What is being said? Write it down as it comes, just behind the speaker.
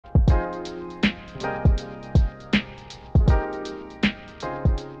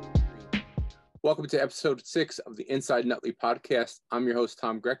Welcome to episode 6 of the Inside Nutley podcast. I'm your host,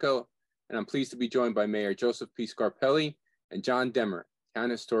 Tom Greco, and I'm pleased to be joined by Mayor Joseph P. Scarpelli and John Demmer, town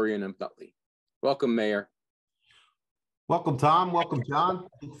historian of Nutley. Welcome, Mayor. Welcome, Tom. Welcome, John.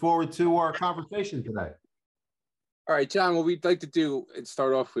 Look forward to our conversation today. All right, John, what we'd like to do and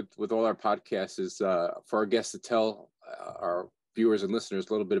start off with all our podcasts is for our guests to tell our viewers and listeners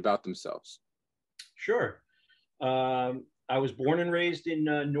a little bit about themselves. Sure. I was born and raised in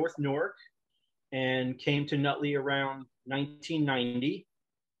North Newark and came to Nutley around 1990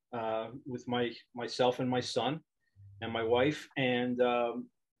 with myself and my son and my wife. And,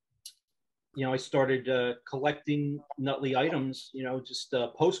 I started collecting Nutley items, just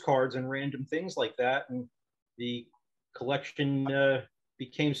postcards and random things like that. And the collection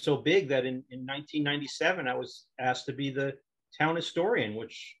became so big that in 1997, I was asked to be the town historian,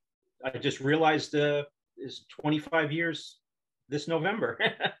 which I just realized is 25 years this November.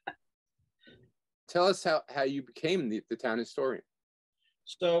 Tell us how you became the town historian.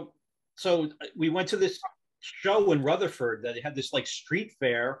 So we went to this show in Rutherford that had this like street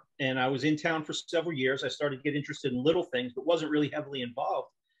fair, and I was in town for several years. I started to get interested in little things, but wasn't really heavily involved.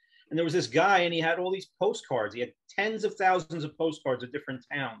 And there was this guy, and he had all these postcards. He had tens of thousands of postcards of different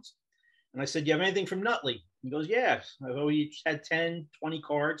towns. And I said, "You have anything from Nutley?" He goes, "Yes." We each had 10, 20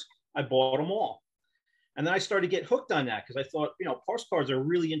 cards. I bought them all. And then I started to get hooked on that because I thought, postcards are a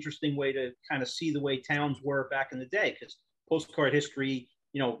really interesting way to kind of see the way towns were back in the day, because postcard history,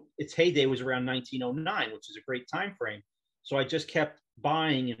 its heyday was around 1909, which is a great time frame. So I just kept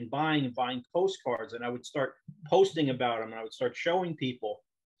buying and buying and buying postcards, and I would start posting about them, and I would start showing people.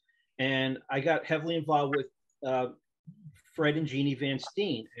 And I got heavily involved with Fred and Jeannie Van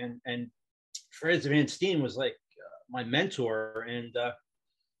Steen, and Fred Van Steen was like my mentor,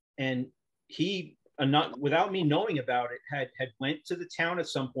 and he, not without me knowing about it, had went to the town at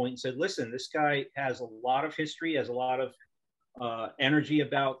some point and said, "Listen, this guy has a lot of history, has a lot of energy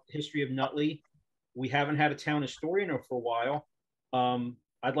about history of Nutley. We haven't had a town historian for a while.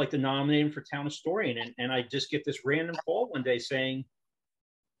 I'd like to nominate him for town historian." And I just get this random call one day saying,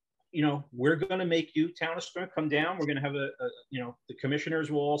 "We're going to make you town historian. Come down. We're going to have the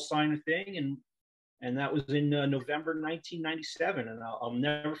commissioners will all sign a thing." And that was in November 1997. And I'll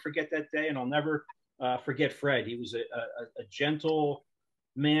never forget that day. And I'll never forget Fred. He was a gentle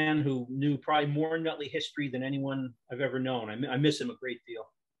man who knew probably more Nutley history than anyone I've ever known. I miss him a great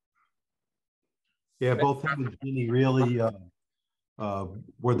deal. Yeah, both him and Jeannie really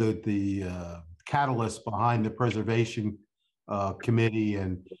were the catalyst behind the preservation committee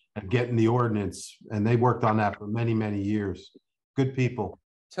and getting the ordinance. And they worked on that for many, many years. Good people.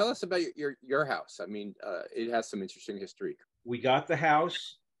 Tell us about your house. I mean, it has some interesting history. We got the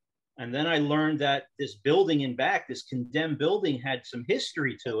house, and then I learned that this building in back, this condemned building, had some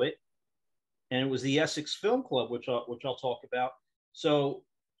history to it, and it was the Essex Film Club, which I'll talk about. So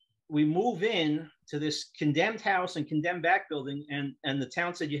we move in to this condemned house and condemned back building, and the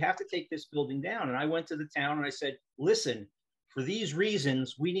town said, "You have to take this building down." And I went to the town and I said, "Listen, for these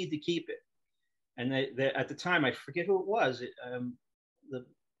reasons, we need to keep it." And at the time, I forget who it was.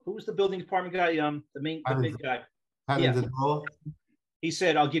 Who was the building department guy? The big guy. Yeah. He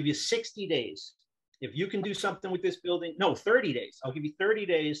said, "I'll give you 60 days. If you can do something with this building." No, 30 days. "I'll give you 30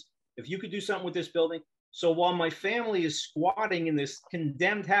 days. If you could do something with this building." So while my family is squatting in this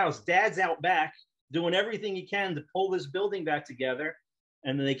condemned house, Dad's out back doing everything he can to pull this building back together.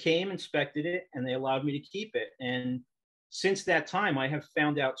 And then they came, inspected it, and they allowed me to keep it. And since that time, I have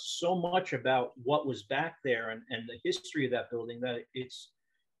found out so much about what was back there and the history of that building that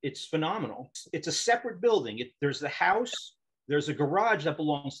it's phenomenal. It's a separate building. There's the house, there's a garage that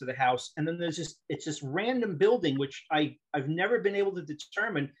belongs to the house, and then it's this random building, which I've never been able to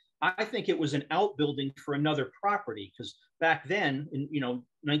determine. I think it was an outbuilding for another property, because back then, in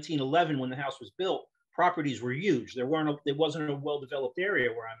 1911, when the house was built, properties were huge. There wasn't a well-developed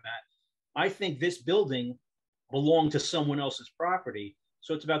area where I'm at. I think this building belonged to someone else's property.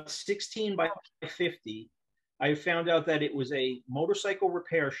 So it's about 16 by 50. I found out that it was a motorcycle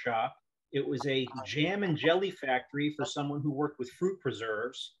repair shop. It was a jam and jelly factory for someone who worked with fruit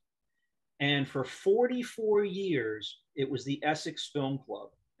preserves. And for 44 years, it was the Essex Film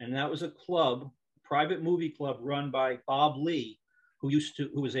Club. And that was a club, private movie club run by Bob Lee, he used to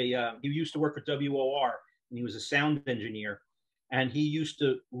work for WOR, and he was a sound engineer. And he used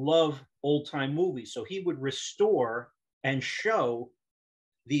to love old time movies. So he would restore and show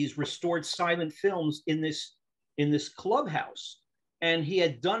these restored silent films in this clubhouse. And he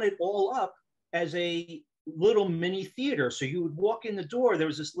had done it all up as a little mini theater. So you would walk in the door, there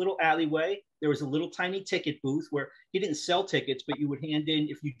was this little alleyway, there was a little tiny ticket booth where he didn't sell tickets, but you would hand in,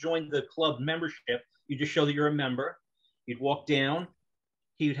 if you joined the club membership, you just show that you're a member. You'd walk down,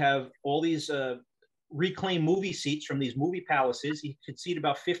 he would have all these reclaimed movie seats from these movie palaces. He could seat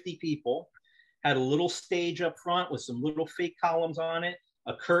about 50 people, had a little stage up front with some little fake columns on it,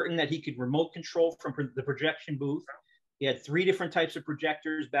 a curtain that he could remote control from the projection booth. He had 3 different types of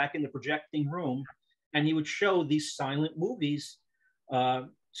projectors back in the projecting room, and he would show these silent movies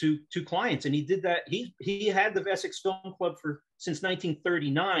to clients. And he did that. He had the Essex Film Club since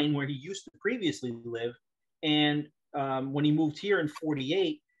 1939, where he used to previously live. And when he moved here in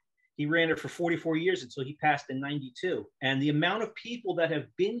 48, he ran it for 44 years until he passed in 92. And the amount of people that have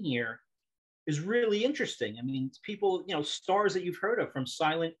been here is really interesting. I mean, people, stars that you've heard of from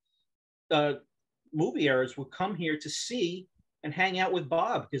silent movie eras would come here to see and hang out with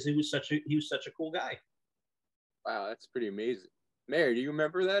Bob because he was such a cool guy. Wow, that's pretty amazing. Mayor, do you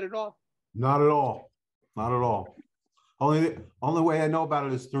remember that at all? Not at all. Not at all. Only way I know about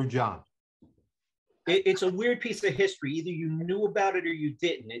it is through John. It's a weird piece of history. Either you knew about it or you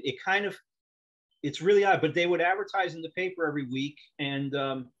didn't. It's really odd, but they would advertise in the paper every week, and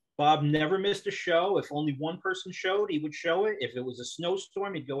Bob never missed a show. If only one person showed, he would show it. If it was a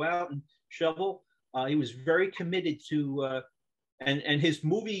snowstorm, he'd go out and shovel. He was very committed to, and his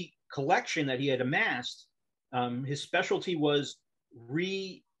movie collection that he had amassed, his specialty was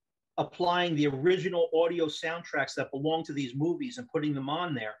reapplying the original audio soundtracks that belonged to these movies and putting them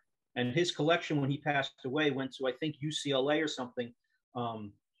on there. And his collection, when he passed away, went to, I think, UCLA or something.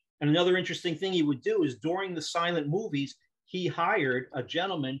 And another interesting thing he would do is during the silent movies, he hired a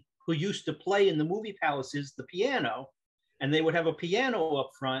gentleman who used to play in the movie palaces the piano, and they would have a piano up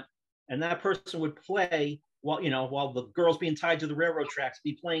front, and that person would play while the girls being tied to the railroad tracks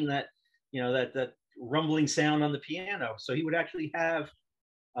be playing that rumbling sound on the piano. So he would actually have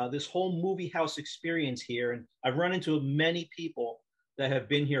this whole movie house experience here. And I've run into many people that have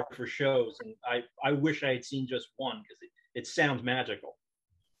been here for shows, and I wish I had seen just one because it sounds magical.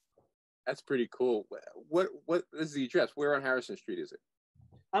 That's pretty cool. What is the address? Where on Harrison Street is it?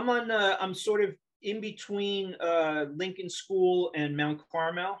 I'm sort of in between Lincoln School and Mount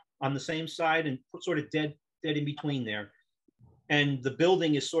Carmel on the same side, and sort of dead in between there. And the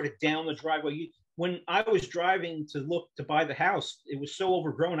building is sort of down the driveway. When I was driving to buy the house, it was so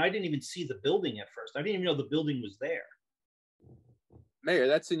overgrown, I didn't even see the building at first. I didn't even know the building was there. Mayor,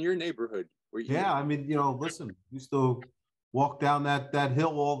 that's in your neighborhood. Yeah, I mean, listen, used to walk down that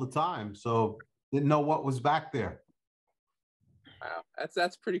hill all the time, so didn't know what was back there. Wow,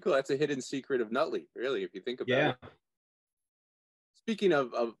 that's pretty cool. That's a hidden secret of Nutley, really, if you think about it. Speaking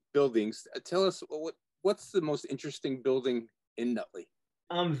of buildings, tell us what's the most interesting building in Nutley?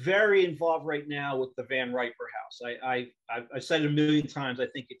 I'm very involved right now with the Van Riper House. I've said it a million times. I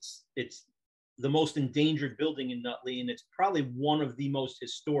think it's the most endangered building in Nutley, and it's probably one of the most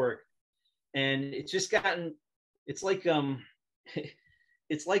historic. And it's just it's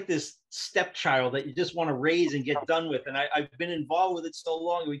like this stepchild that you just want to raise and get done with. And I've been involved with it so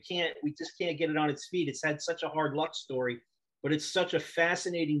long, we just can't get it on its feet. It's had such a hard luck story, but it's such a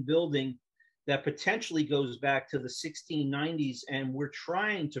fascinating building that potentially goes back to the 1690s. And we're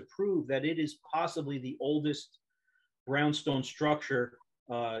trying to prove that it is possibly the oldest brownstone structure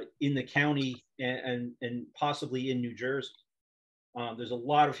in the county and possibly in New Jersey. There's a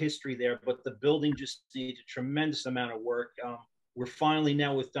lot of history there, but the building just needs a tremendous amount of work. We're finally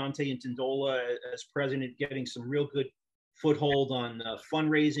now with Dante Intandola as president getting some real good foothold on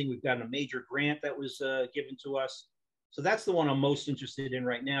fundraising. We've got a major grant that was given to us. So that's the one I'm most interested in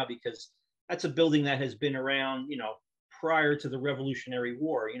right now, because that's a building that has been around, prior to the Revolutionary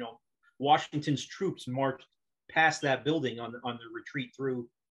War. Washington's troops marched past that building on the retreat through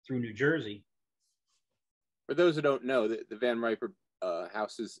New Jersey. For those who don't know, the Van Riper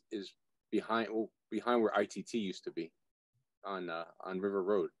house is behind where ITT used to be on River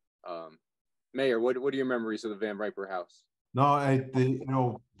Road. Mayor, what are your memories of the Van Riper house? No,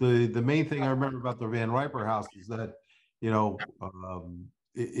 the main thing I remember about the Van Riper house is that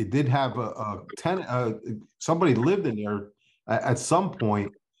it did have a tenant. Somebody lived in there at some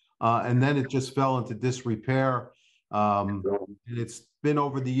point, and then it just fell into disrepair. And it's been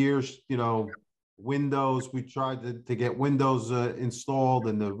over the years, windows. We tried to get windows installed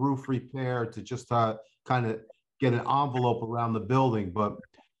and the roof repair to just kind of get an envelope around the building. But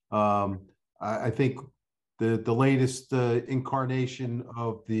I think the latest incarnation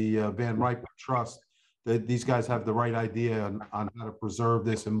of the Van Riper Trust, that these guys have the right idea on how to preserve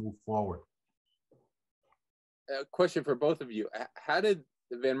this and move forward. A question for both of you. How did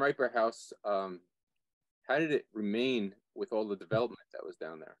the Van Riper house how did it remain with all the development that was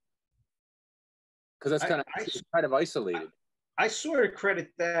down there? Because that's kind of isolated. I sort of credit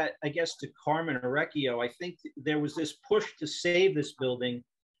that, I guess, to Carmen Orecchio. I think there was this push to save this building.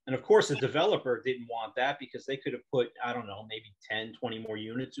 And of course, the developer didn't want that because they could have put, I don't know, maybe 10, 20 more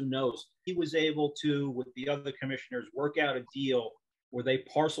units, who knows. He was able to, with the other commissioners, work out a deal where they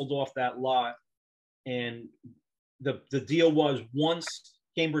parceled off that lot. And the deal was, once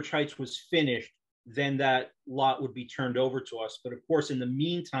Cambridge Heights was finished, then that lot would be turned over to us. But of course, in the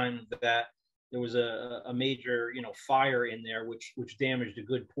meantime, that there was a major, fire in there, which damaged a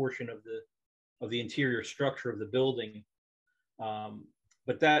good portion of the interior structure of the building.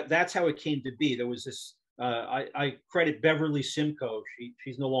 But that's how it came to be. There was this. I credit Beverly Simcoe.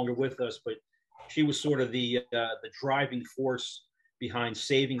 She's no longer with us, but she was sort of the driving force behind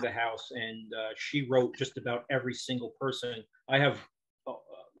saving the house, and she wrote just about every single person. I have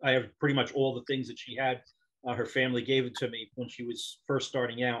pretty much all the things that she had. Her family gave it to me when she was first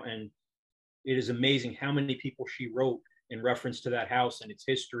starting out, and it is amazing how many people she wrote in reference to that house and its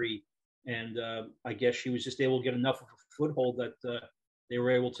history. And I guess she was just able to get enough of a foothold that they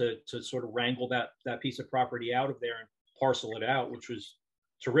were able to sort of wrangle that piece of property out of there and parcel it out, which was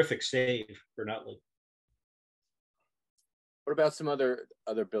terrific save for Nutley. What about some other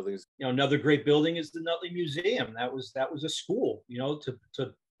buildings? Another great building is the Nutley Museum. That was a school,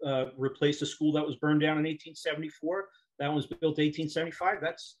 to replace a school that was burned down in 1874. That was built 1875.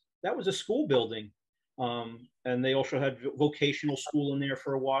 That was a school building. And they also had vocational school in there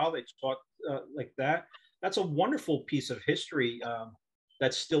for a while. They taught like that. That's a wonderful piece of history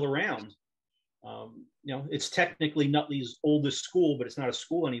that's still around. It's technically Nutley's oldest school, but it's not a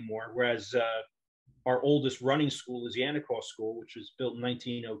school anymore. Whereas our oldest running school is Yannicott School, which was built in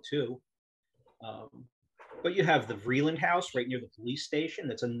 1902. But you have the Vreeland House right near the police station.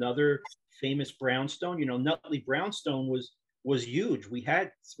 That's another famous brownstone. Nutley brownstone was huge. We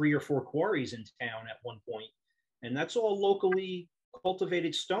had 3 or 4 quarries in town at one point, and that's all locally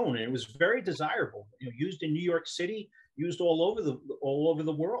cultivated stone, and it was very desirable. Used in New York City, used all over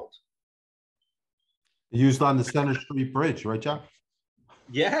the world. Used on the Center Street Bridge, right, John?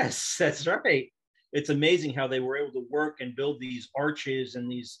 Yes, that's right. It's amazing how they were able to work and build these arches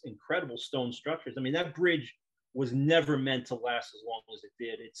and these incredible stone structures. I mean, that bridge was never meant to last as long as it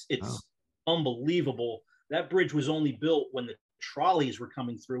did. It's unbelievable. That bridge was only built when the trolleys were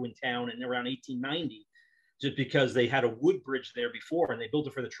coming through in town in around 1890, just because they had a wood bridge there before and they built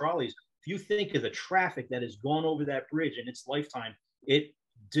it for the trolleys. If you think of the traffic that has gone over that bridge in its lifetime, it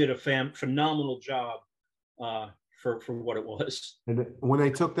did a phenomenal job for what it was. And when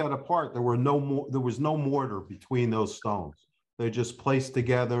they took that apart, there was no mortar between those stones. They're just placed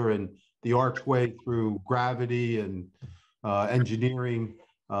together, and the archway, through gravity and engineering,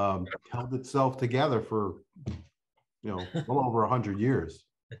 held itself together for well over 100 years.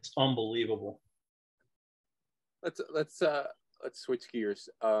 It's unbelievable. Let's switch gears.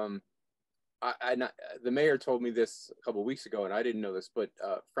 The mayor told me this a couple of weeks ago, and I didn't know this, but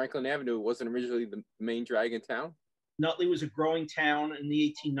Franklin Avenue wasn't originally the main drag in town. Nutley was a growing town in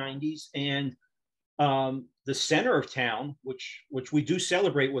the 1890s, and the center of town, which we do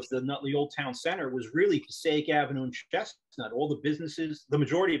celebrate with the Nutley Old Town Center, was really Passaic Avenue and Chestnut. All the businesses, the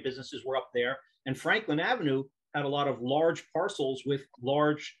majority of businesses were up there, and Franklin Avenue had a lot of large parcels with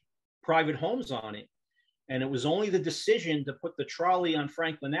large private homes on it. And it was only the decision to put the trolley on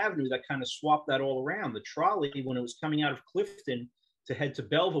Franklin Avenue that kind of swapped that all around. The trolley, when it was coming out of Clifton to head to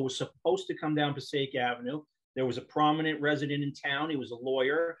Belleville, was supposed to come down Passaic Avenue. There was a prominent resident in town. He was a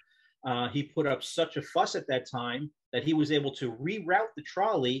lawyer. He put up such a fuss at that time that he was able to reroute the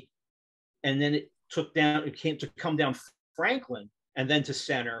trolley, and then it came to come down Franklin and then to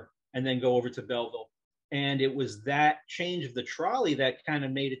Center and then go over to Belleville. And it was that change of the trolley that kind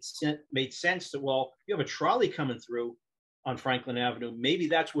of made sense that, well, you have a trolley coming through on Franklin Avenue. Maybe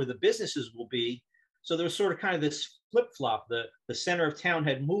that's where the businesses will be. So there was sort of kind of this flip-flop. The center of town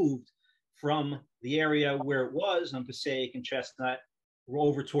had moved from the area where it was on Passaic and Chestnut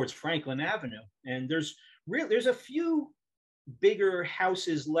over towards Franklin Avenue. And there's a few bigger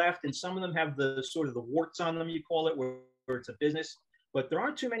houses left, and some of them have the sort of the warts on them, you call it, where it's a business. But there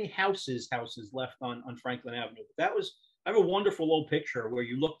aren't too many houses left on Franklin Avenue. I have a wonderful old picture where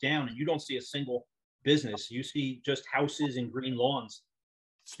you look down and you don't see a single business. You see just houses and green lawns.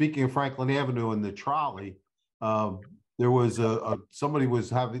 Speaking of Franklin Avenue and the trolley, there was somebody was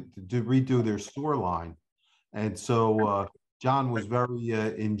having to redo their store line. And so John was very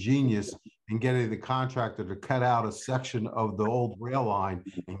ingenious in getting the contractor to cut out a section of the old rail line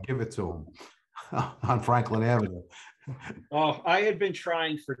and give it to him. on Franklin Avenue. Oh, I had been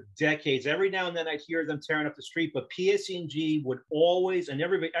trying for decades. Every now and then I'd hear them tearing up the street, but PSE&G would always, and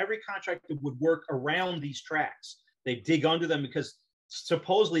every contractor would work around these tracks. They dig under them because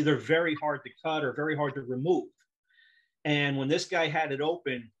supposedly they're very hard to cut or very hard to remove. And when this guy had it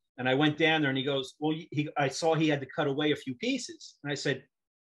open, and I went down there, and he goes, well, I saw he had to cut away a few pieces. And I said,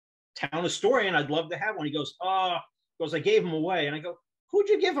 town historian, I'd love to have one. He goes, I gave him away. And I go, who'd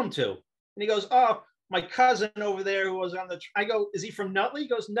you give him to? And he goes, oh, my cousin over there who was on the, I go, is he from Nutley? He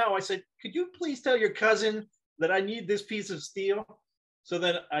goes, no. I said, could you please tell your cousin that I need this piece of steel? So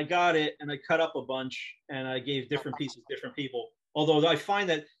then I got it, and I cut up a bunch, and I gave different pieces to different people. Although I find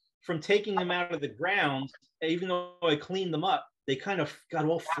that from taking them out of the ground, even though I cleaned them up, they kind of got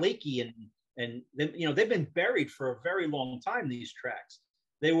all flaky, and they've been buried for a very long time, these tracks.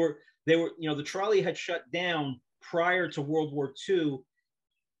 They were, the trolley had shut down prior to World War II.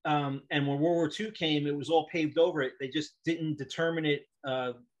 And when World War II came, it was all paved over it. They just didn't determine it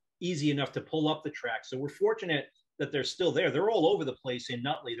easy enough to pull up the track. So we're fortunate that they're still there. They're all over the place in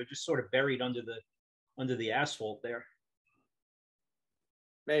Nutley. They're just sort of buried under the asphalt there.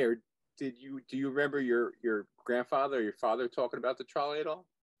 Mayor, do you remember your grandfather or your father talking about the trolley at all?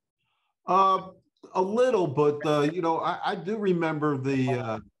 A little, but I do remember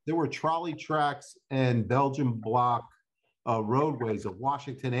there were trolley tracks and Belgian block roadways of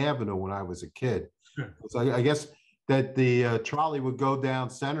Washington Avenue when I was a kid. So I guess that the trolley would go down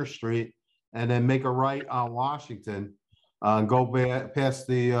Center Street and then make a right on Washington and go past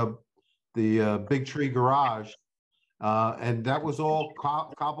the Big Tree Garage. And that was all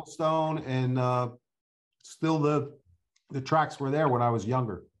cobblestone, and still the tracks were there when I was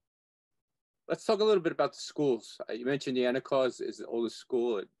younger. Let's talk a little bit about the schools. You mentioned the Anaclaws is the oldest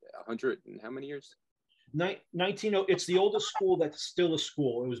school at 100 and how many years? 1900. It's the oldest school that's still a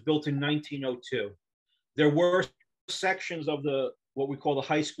school. It was built in 1902. There were sections of what we call the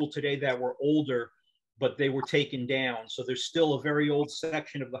high school today that were older, but they were taken down. So there's still a very old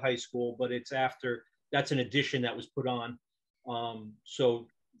section of the high school, but that's an addition that was put on. So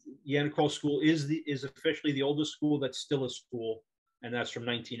the Anaclaw School is officially the oldest school that's still a school, and that's from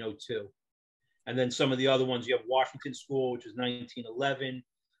 1902. And then some of the other ones, you have Washington School, which is 1911.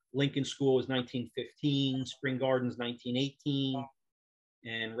 Lincoln School is 1915. Spring Gardens, 1918.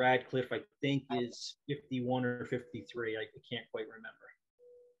 And Radcliffe, I think, is 51 or 53. I can't quite remember.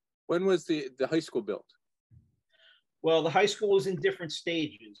 When was the high school built? Well, the high school was in different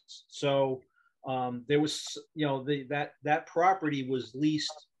stages. So there was, that property was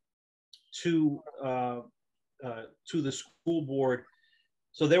leased to the school board.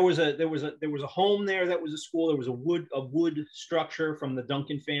 So there was a home there that was a school. There was a wood structure from the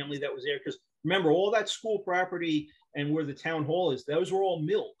Duncan family that was there. Because remember, all that school property and where the town hall is, those were all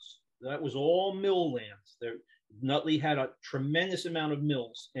mills. That was all mill lands. Nutley had a tremendous amount of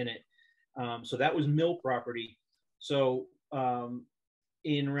mills in it. So that was mill property. So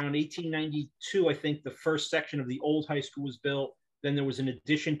in around 1892, I think the first section of the old high school was built. Then there was an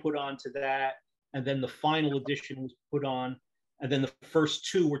addition put on to that. And then the final addition was put on. And then the first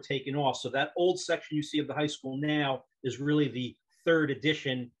two were taken off. So that old section you see of the high school now is really the third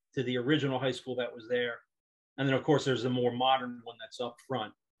addition to the original high school that was there. And then, of course, there's a more modern one that's up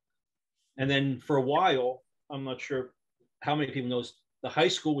front. And then for a while, I'm not sure how many people know, the high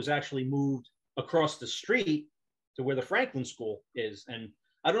school was actually moved across the street to where the Franklin School is. And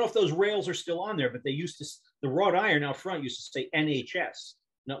I don't know if those rails are still on there, but they used to, the wrought iron out front used to say NHS,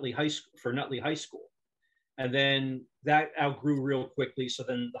 Nutley High School, for Nutley High School. And then that outgrew real quickly. So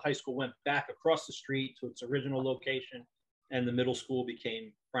then the high school went back across the street to its original location, and the middle school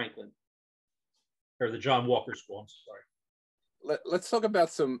became Franklin, or the John Walker School, I'm sorry. Let's talk about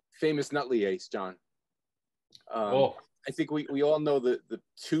some famous Nutley ace, John. I think we all know the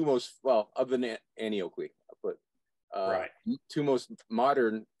two most, well, other than Annie Oakley, but right. Two most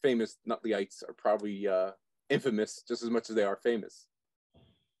modern famous Nutleyites are probably infamous just as much as they are famous.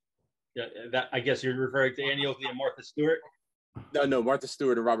 Yeah, that, I guess you're referring to Annie Oakley and Martha Stewart? No, Martha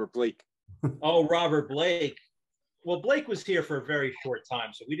Stewart and Robert Blake. Oh, Robert Blake. Well, Blake was here for a very short time,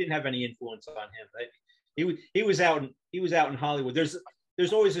 so we didn't have any influence on him. He was out in Hollywood. There's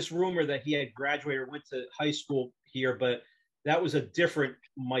always this rumor that he had graduated or went to high school here, but that was a different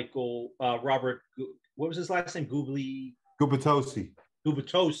Robert. What was his last name? Gubitosi.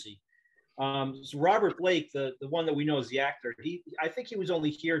 So Robert Blake, the one that we know as the actor, I think he was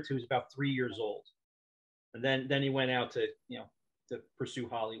only here till he was about 3 years old, and then he went out to pursue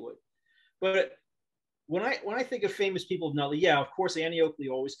Hollywood. But when I think of famous people of Nutley, yeah, of course Annie Oakley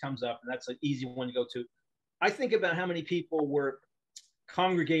always comes up, and that's an easy one to go to. I think about how many people were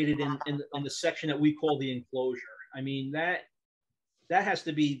congregated in the section that we call the enclosure. I mean, that has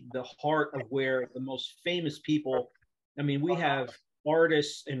to be the heart of where the most famous people. I mean, we have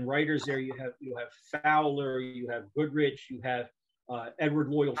artists and writers there. You have Fowler, you have Goodrich, you have Edward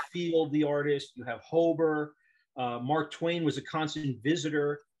Loyal Field, the artist. You have Hober. Mark Twain was a constant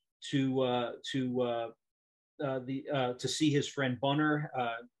visitor to see his friend Bunner,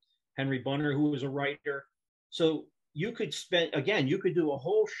 Henry Bunner, who was a writer. So you could do a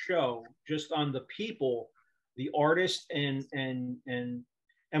whole show just on the people, the artists, and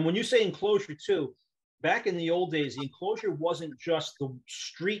when you say enclosure too, back in the old days, the enclosure wasn't just the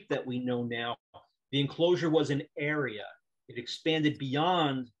street that we know now. The enclosure was an area. It expanded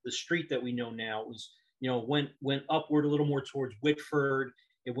beyond the street that we know now. It was, went upward a little more towards Whitford.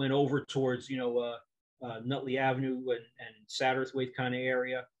 It went over towards, Nutley Avenue and Satterthwaite kind of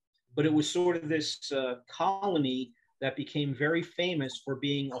area. But it was sort of this colony that became very famous for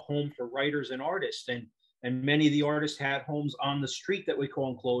being a home for writers and artists. And many of the artists had homes on the street that we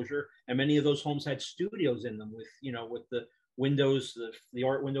call enclosure. And many of those homes had studios in them with the windows, the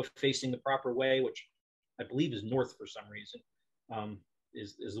art window facing the proper way, which I believe is north for some reason,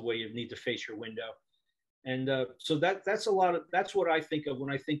 is the way you need to face your window. And so that's what I think of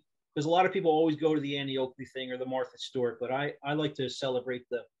when I think, because a lot of people always go to the Annie Oakley thing or the Martha Stewart, but I like to celebrate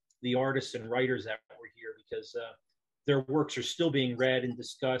the artists and writers that were here, because their works are still being read and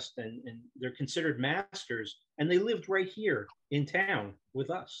discussed, and they're considered masters, and they lived right here in town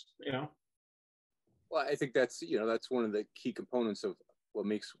with us, Well, I think that's one of the key components of what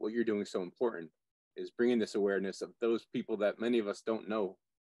makes what you're doing so important, is bringing this awareness of those people that many of us don't know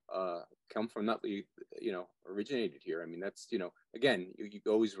come from Nutley, originated here. I mean, that's, again, you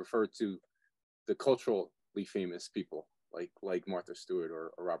always refer to the culturally famous people like Martha Stewart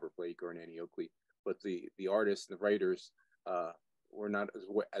or Robert Blake or Annie Oakley, but the artists and the writers, we're not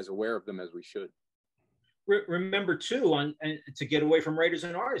as aware of them as we should. Remember too, and to get away from writers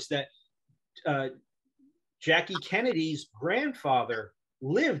and artists, that Jackie Kennedy's grandfather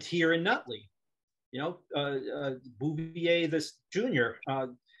lived here in Nutley. Bouvier this Jr.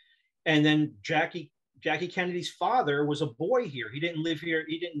 And then Jackie Kennedy's father was a boy here. He didn't live here.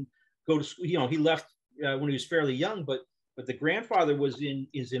 He didn't go to school. He left when he was fairly young. But the grandfather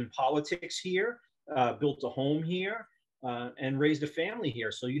is in politics here, built a home here, and raised a family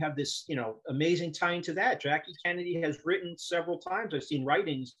here. So you have this amazing tying to that. Jackie Kennedy has written several times. I've seen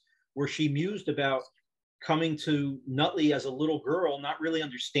writings where she mused about coming to Nutley as a little girl, not really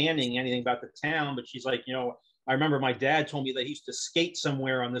understanding anything about the town, but she's like, I remember my dad told me that he used to skate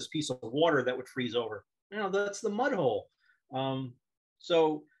somewhere on this piece of water that would freeze over. That's the mud hole.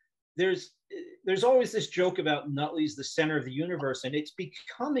 So there's always this joke about Nutley's the center of the universe, and it's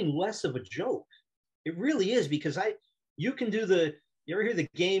becoming less of a joke. It really is, because you can do you ever hear the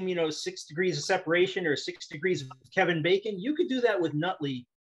game, 6 degrees of separation or 6 degrees of Kevin Bacon? You could do that with Nutley,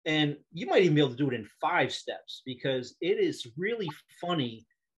 and you might even be able to do it in 5 steps, because it is really funny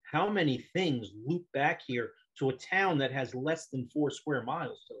how many things loop back here to a town that has less than 4 square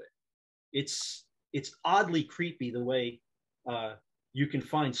miles to it. It's oddly creepy the way you can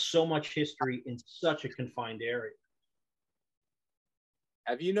find so much history in such a confined area.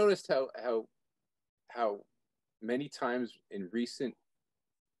 Have you noticed how many times in recent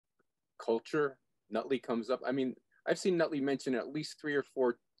culture Nutley comes up? I mean, I've seen Nutley mentioned at least 3 or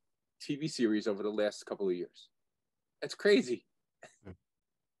 4 TV series over the last couple of years. That's crazy.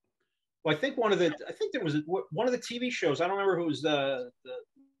 Well, I think there was one of the TV shows. I don't remember who was the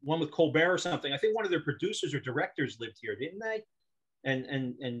one with Colbert or something. I think one of their producers or directors lived here, didn't they?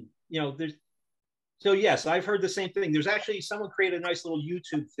 And there's. So yes, I've heard the same thing. There's actually someone created a nice little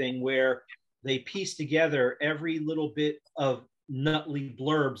YouTube thing where they pieced together every little bit of Nutley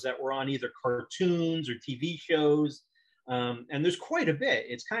blurbs that were on either cartoons or TV shows, and there's quite a bit.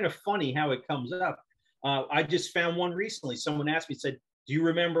 It's kind of funny how it comes up. I just found one recently. Someone asked me, said, "Do you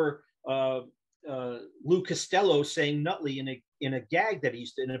remember Lou Costello saying Nutley in a gag that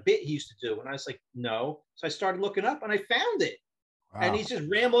in a bit he used to do?" And I was like, "No." So I started looking up and I found it. Wow. And he's just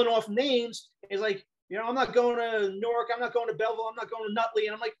rambling off names. He's like, I'm not going to Newark. I'm not going to Belleville. I'm not going to Nutley.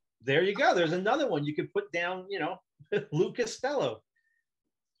 And I'm like, there you go. There's another one you could put down, Lou Costello.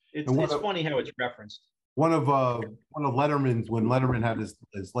 It's funny how it's referenced. One of Letterman's, when Letterman had his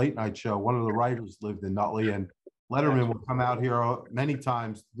late night show, one of the writers lived in Nutley, and Letterman would come out here many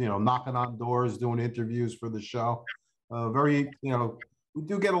times, knocking on doors, doing interviews for the show. We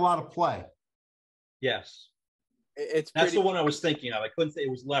do get a lot of play. Yes. That's the one I was thinking of. I couldn't say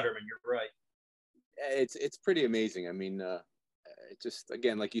it was Letterman. You're right. It's pretty amazing. I mean, it just,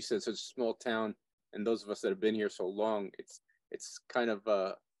 again, like you said, such a small town, and those of us that have been here so long, it's kind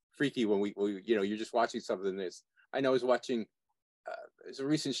of freaky when we you know, you're just watching something this. I know I was watching there's a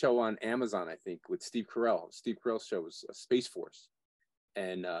recent show on Amazon, I think, with Steve Carell. Steve Carell's show was Space Force,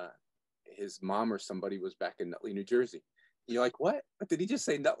 and his mom or somebody was back in Nutley, New Jersey. And you're like, what? Did he just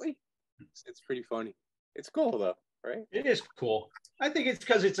say Nutley? It's pretty funny. It's cool though, right? It is cool. I think it's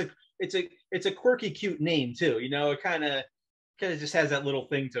because it's a quirky, cute name too. You know, it kind of just has that little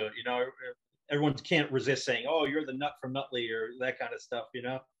thing to it. You know, everyone can't resist saying, "Oh, you're the nut from Nutley" or that kind of stuff. You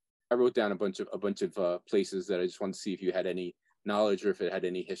know. I wrote down a bunch of places that I just wanted to see if you had any knowledge or if it had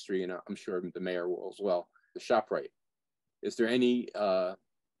any history, and I'm sure the mayor will as well. The ShopRite. Is there any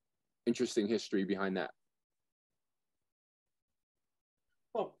interesting history behind that?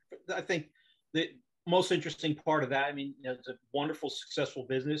 Well, I think the most interesting part of that, I mean, you know, it's a wonderful, successful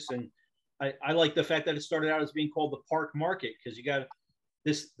business, and I like the fact that it started out as being called the Park Market, because you got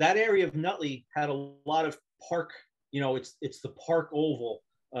that area of Nutley had a lot of park. You know, it's the Park Oval,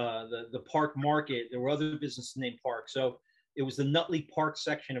 the Park Market. There were other businesses named Park, so it was the Nutley Park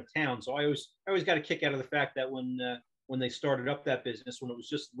section of town. So I always got a kick out of the fact that when they started up that business, when it was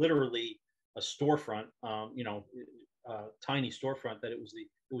just literally a storefront, you know, tiny storefront, that it was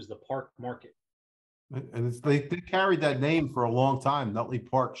the Park Market. And they carried that name for a long time, Nutley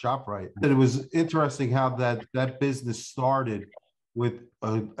Park ShopRite. And it was interesting how that business started with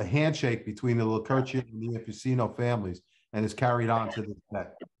a handshake between the Lecurcio and the Infusino families, and is carried on to this day.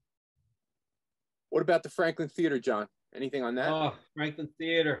 What about the Franklin Theater, John? Anything on that? Oh, Franklin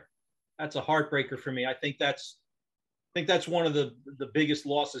Theater. That's a heartbreaker for me. I think that's one of the biggest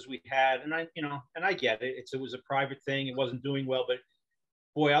losses we had. And I get it. It was a private thing. It wasn't doing well, but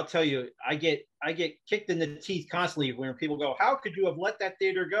boy, I'll tell you, I get kicked in the teeth constantly when people go, "How could you have let that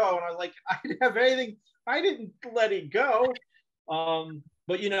theater go?" And I'm like, I didn't have anything. I didn't let it go.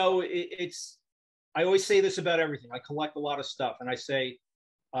 But you know, I always say this about everything. I collect a lot of stuff, and I say,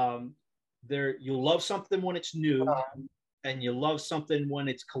 you love something when it's new, and you love something when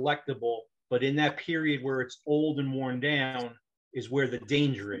it's collectible. But in that period where it's old and worn down is where the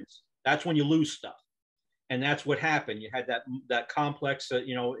danger is. That's when you lose stuff. And that's what happened. You had that complex,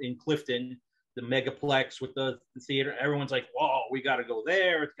 you know, in Clifton, the megaplex with the theater. Everyone's like, "Whoa, we got to go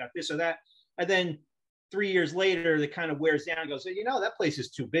there. It's got this or that." And then 3 years later, it kind of wears down and goes, "You know, that place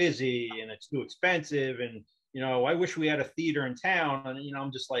is too busy and it's too expensive. And, you know, I wish we had a theater in town." And, you know,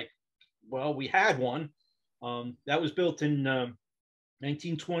 I'm just like, well, we had one. That was built in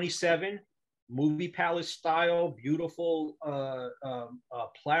 1927, movie palace style, beautiful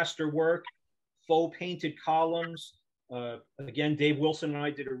plaster work, faux painted columns. Again, Dave Wilson and I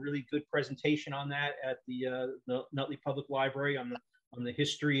did a really good presentation on that at the Nutley Public Library on the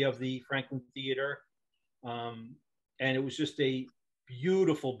history of the Franklin Theater. And it was just a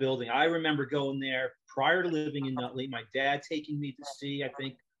beautiful building. I remember going there prior to living in Nutley, my dad taking me to see, I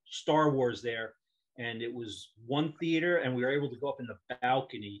think, Star Wars there. And it was one theater, and we were able to go up in the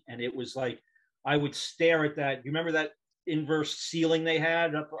balcony. And it was like, I would stare at that. You remember that inverse ceiling they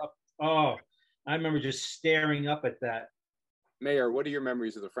had up? Oh, I remember just staring up at that. Mayor, what are your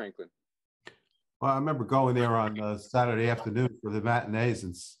memories of the Franklin? Well, I remember going there on Saturday afternoon for the matinees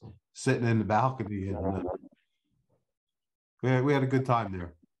and sitting in the balcony, and we had a good time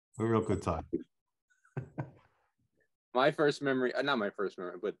there. A real good time. My first memory, not my first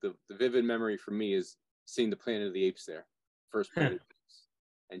memory, but the vivid memory for me is seeing the Planet of the Apes there, first Planet of the Apes,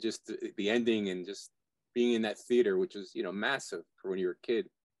 and just the ending, and just being in that theater, which was, you know, massive for when you were a kid,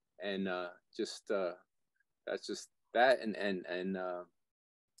 and that's just that, and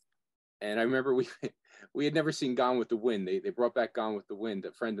I remember we had never seen Gone with the Wind. They brought back Gone with the Wind.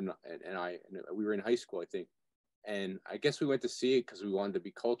 A friend and we were in high school, I think, and I guess we went to see it because we wanted to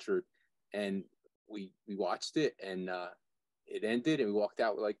be cultured, and we watched it, and it ended, and we walked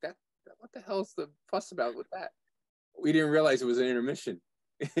out. We're like, that what the hell's the fuss about with that? We didn't realize it was an intermission.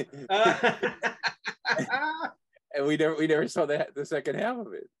 And we never saw the second half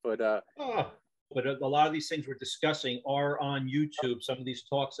of it. But but a lot of these things we're discussing are on YouTube. Some of these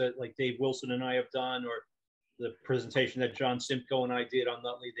talks that like Dave Wilson and I have done, or the presentation that John Simcoe and I did on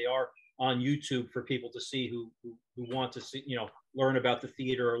Nutley, they are on YouTube for people to see who want to see, you know, learn about the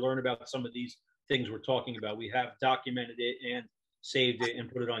theater or learn about some of these things we're talking about. We have documented it and saved it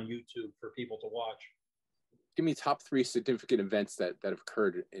and put it on YouTube for people to watch. Give me top 3 significant events that have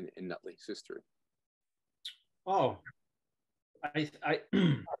occurred in Nutley's history. Oh, I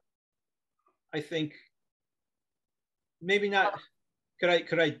think maybe not.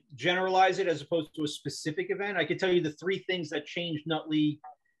 Could I generalize it as opposed to a specific event? I could tell you the 3 things that changed Nutley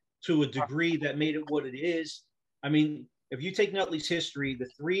to a degree that made it what it is. I mean, if you take Nutley's history, the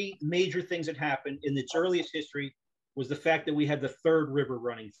 3 major things that happened in its earliest history, was the fact that we had the third river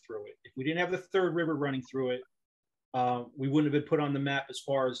running through it. If we didn't have the third river running through it, we wouldn't have been put on the map as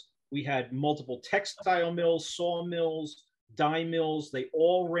far as we had multiple textile mills, sawmills, dye mills. They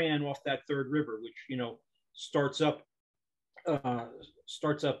all ran off that third river, which, you know, starts up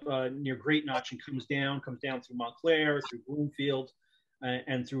near Great Notch and comes down through Montclair, through Bloomfield,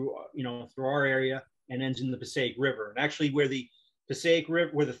 and through, you know, through our area, and ends in the Passaic River. And actually, where the Passaic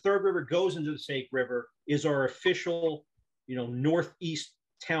River, where the third river goes into the Passaic River, is our official, you know, northeast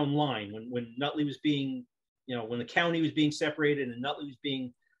town line. When Nutley was being, you know, when the county was being separated and Nutley was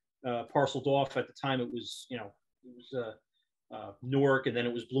being parceled off, at the time it was, you know, it was Newark, and then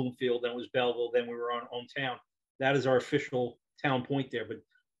it was Bloomfield, then it was Belleville, then we were on town. That is our official town point there. But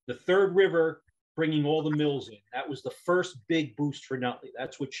the third river bringing all the mills in, that was the first big boost for Nutley.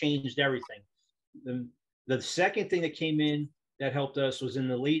 That's what changed everything. The second thing that came in that helped us was in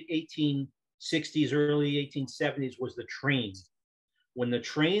the late 1860s, early 1870s, was the train. When the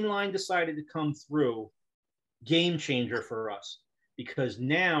train line decided to come through, game changer for us, because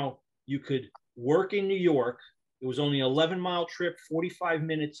now you could work in New York. It was only an 11-mile trip, 45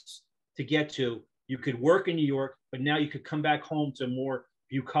 minutes to get to. You could work in New York, but now you could come back home to a more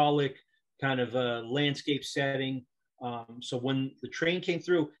bucolic kind of a landscape setting. So when the train came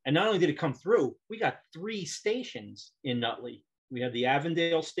through, and not only did it come through, we got 3 stations in Nutley. We had the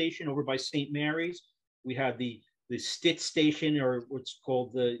Avondale station over by St. Mary's. We had the Stitt station, or what's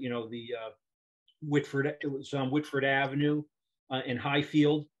called the, you know, the Whitford. It was on Whitford Avenue in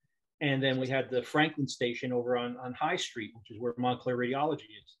Highfield. And then we had the Franklin station over on High Street, which is where Montclair Radiology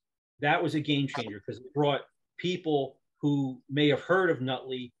is. That was a game changer because it brought people who may have heard of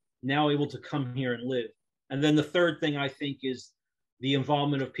Nutley now able to come here and live. And then the third thing, I think, is the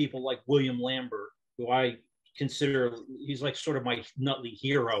involvement of people like William Lambert, who I consider, he's like sort of my Nutley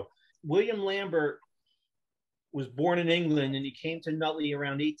hero. William Lambert was born in England, and he came to Nutley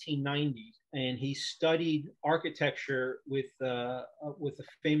around 1890, and he studied architecture with a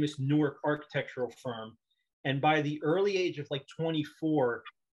famous Newark architectural firm. And by the early age of like 24,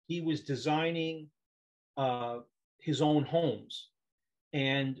 he was designing his own homes.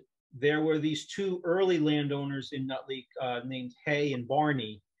 And there were these 2 early landowners in Nutley named Hay and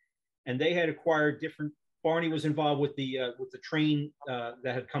Barney, and they had acquired different. Barney was involved with the train that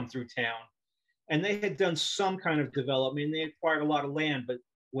had come through town, and they had done some kind of development. They acquired a lot of land, but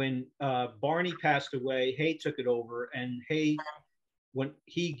when Barney passed away, Hay took it over, and Hay, when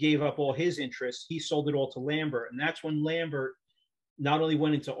he gave up all his interests, he sold it all to Lambert, and that's when Lambert not only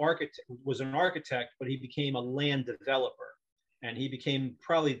went into was an architect, but he became a land developer. And he became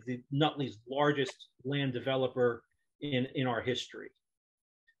probably Nutley's largest land developer in our history.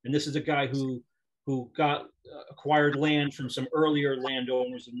 And this is a guy who got acquired land from some earlier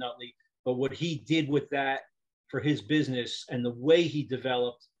landowners in Nutley. But what he did with that for his business and the way he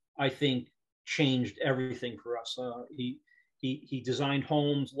developed, I think, changed everything for us. He designed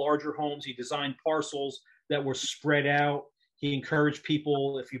homes, larger homes. He designed parcels that were spread out. He encouraged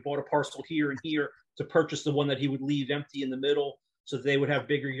people, if you bought a parcel here and here, to purchase the one that he would leave empty in the middle so that they would have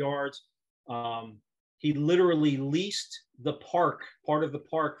bigger yards. He literally leased the park, part of the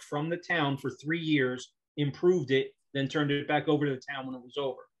park, from the town for 3 years, improved it, then turned it back over to the town when it was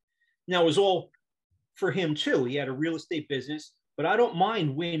over. Now, it was all for him too. He had a real estate business, but I don't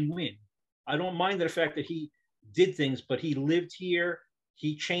mind win-win. I don't mind the fact that he did things, but he lived here.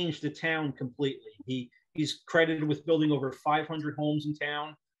 He changed the town completely. He's credited with building over 500 homes in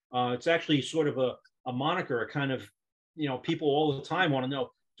town. It's actually sort of a moniker, a kind of, you know, people all the time want to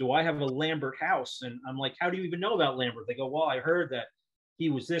know, do I have a Lambert house? And I'm like, how do you even know about Lambert? They go, well, I heard that he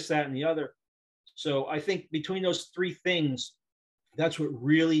was this, that, and the other. So I think between those 3 things, that's what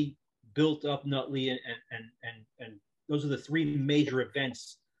really built up Nutley, and those are the 3 major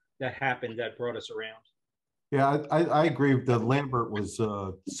events that happened that brought us around. Yeah, I agree that Lambert was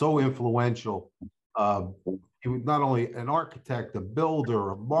so influential. He was not only an architect, a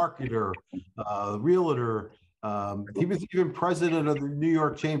builder, a marketer, a realtor. He was even president of the New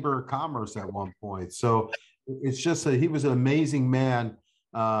York Chamber of Commerce at one point. So it's just that he was an amazing man.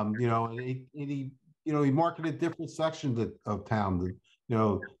 You know, and he marketed different sections of town. You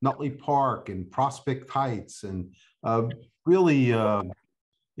know, Nutley Park and Prospect Heights, and really,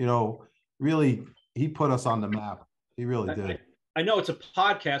 really, he put us on the map. He really did. I know it's a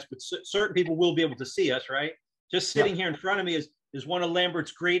podcast, but certain people will be able to see us, right? Just sitting here in front of me is one of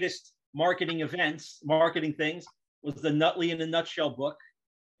Lambert's greatest marketing things, was the Nutley in a Nutshell book.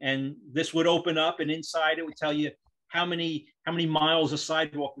 And this would open up, and inside it would tell you how many miles of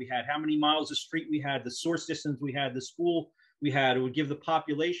sidewalk we had, how many miles of street we had, the source distance we had, the school we had. It would give the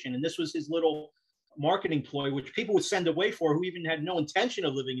population. And this was his little marketing ploy, which people would send away for who even had no intention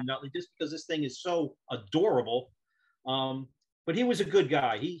of living in Nutley, just because this thing is so adorable. But he was a good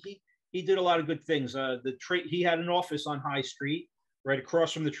guy. He did a lot of good things. He had an office on High Street, right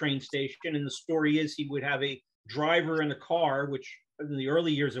across from the train station. And the story is he would have a driver in a car, which in the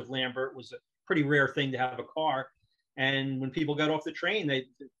early years of Lambert was a pretty rare thing to have a car. And when people got off the train, they,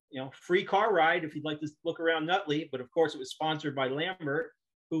 free car ride if you'd like to look around Nutley. But of course, it was sponsored by Lambert,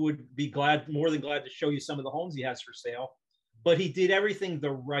 who would be more than glad to show you some of the homes he has for sale. But he did everything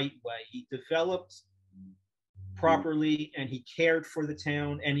the right way. He developed properly, and he cared for the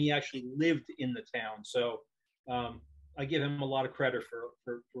town, and he actually lived in the town. So I give him a lot of credit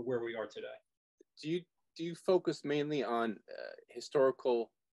for where we are today. Do you focus mainly on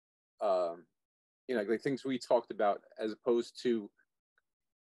historical, like things we talked about, as opposed to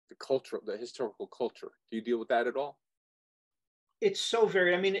the historical culture? Do you deal with that at all? It's so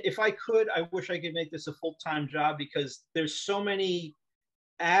varied. I mean, if I could, I wish I could make this a full-time job, because there's so many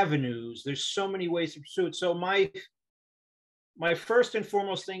avenues, there's so many ways to pursue it. So my first and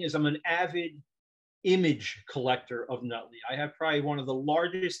foremost thing is I'm an avid image collector of Nutley. I have probably one of the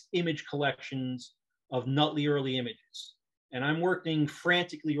largest image collections of Nutley early images. And I'm working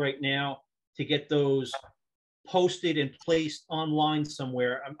frantically right now to get those posted and placed online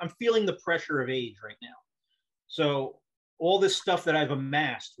somewhere. I'm feeling the pressure of age right now. So all this stuff that I've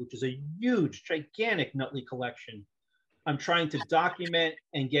amassed, which is a huge, gigantic Nutley collection, I'm trying to document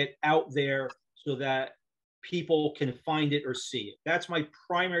and get out there so that people can find it or see it. That's my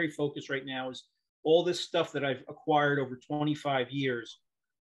primary focus right now, is all this stuff that I've acquired over 25 years,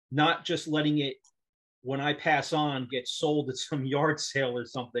 not just letting it, when I pass on, get sold at some yard sale or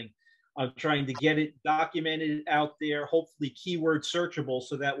something. I'm trying to get it documented out there, hopefully keyword searchable,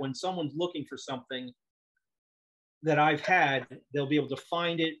 so that when someone's looking for something that I've had, they'll be able to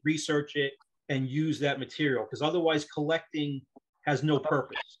find it, research it, and use that material. Because otherwise, collecting has no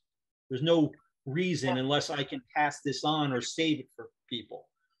purpose. There's no reason unless I can pass this on or save it for people.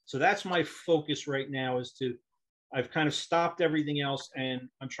 So that's my focus right now, I've kind of stopped everything else, and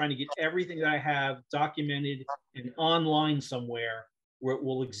I'm trying to get everything that I have documented and online somewhere where it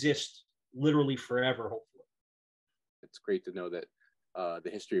will exist literally forever, hopefully. It's great to know that the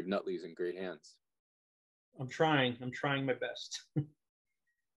history of Nutley is in great hands. I'm trying my best.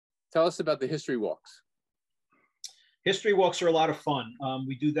 Tell us about the history walks. History walks are a lot of fun.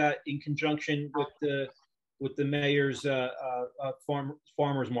 We do that in conjunction with the mayor's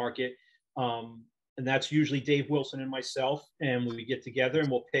farmers market. And that's usually Dave Wilson and myself. And we get together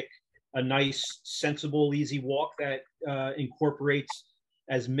and we'll pick a nice, sensible, easy walk that incorporates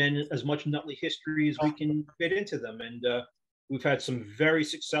as much Nutley history as we can fit into them. And we've had some very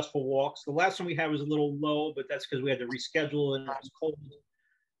successful walks. The last one we had was a little low, but that's because we had to reschedule and it was cold.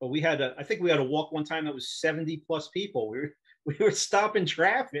 But I think we had a walk one time that was 70 plus people. We were stopping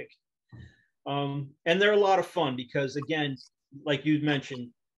traffic. And they're a lot of fun because, again, like you mentioned,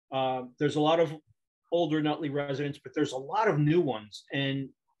 there's a lot of older Nutley residents, but there's a lot of new ones. And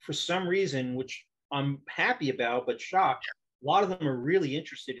for some reason, which I'm happy about, but shocked, a lot of them are really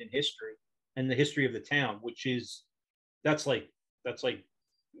interested in history and the history of the town, which is, that's like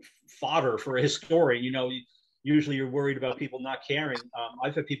fodder for a historian. Usually you're worried about people not caring.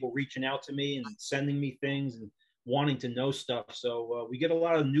 I've had people reaching out to me and sending me things and wanting to know stuff. So we get a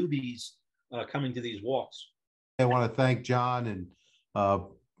lot of newbies coming to these walks. I want to thank John, and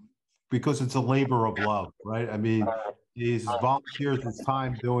because it's a labor of love, right? I mean, he's volunteers his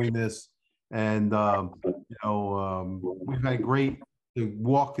time doing this, and we've had great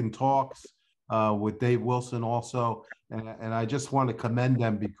walk and talks with Dave Wilson also, and I just want to commend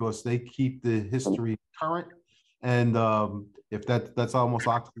them because they keep the history current. And if that's almost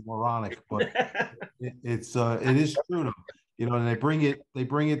oxymoronic, but it is true, and they bring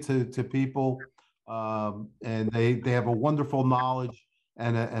it to people, and they have a wonderful knowledge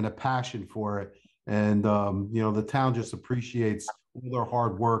and a passion for it, and the town just appreciates all their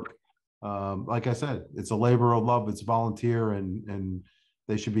hard work. Like I said, it's a labor of love, it's volunteer, and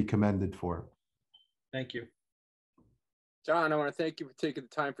they should be commended for it. Thank you, John. I want to thank you for taking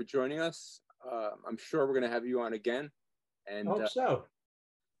the time for joining us. I'm sure we're going to have you on again. And hope so.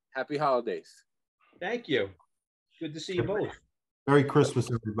 Happy holidays. Thank you. Good to see you both. Merry Christmas,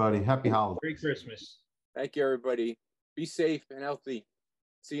 everybody. Happy holidays. Merry Christmas. Thank you, everybody. Be safe and healthy.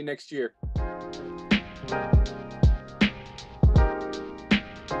 See you next year.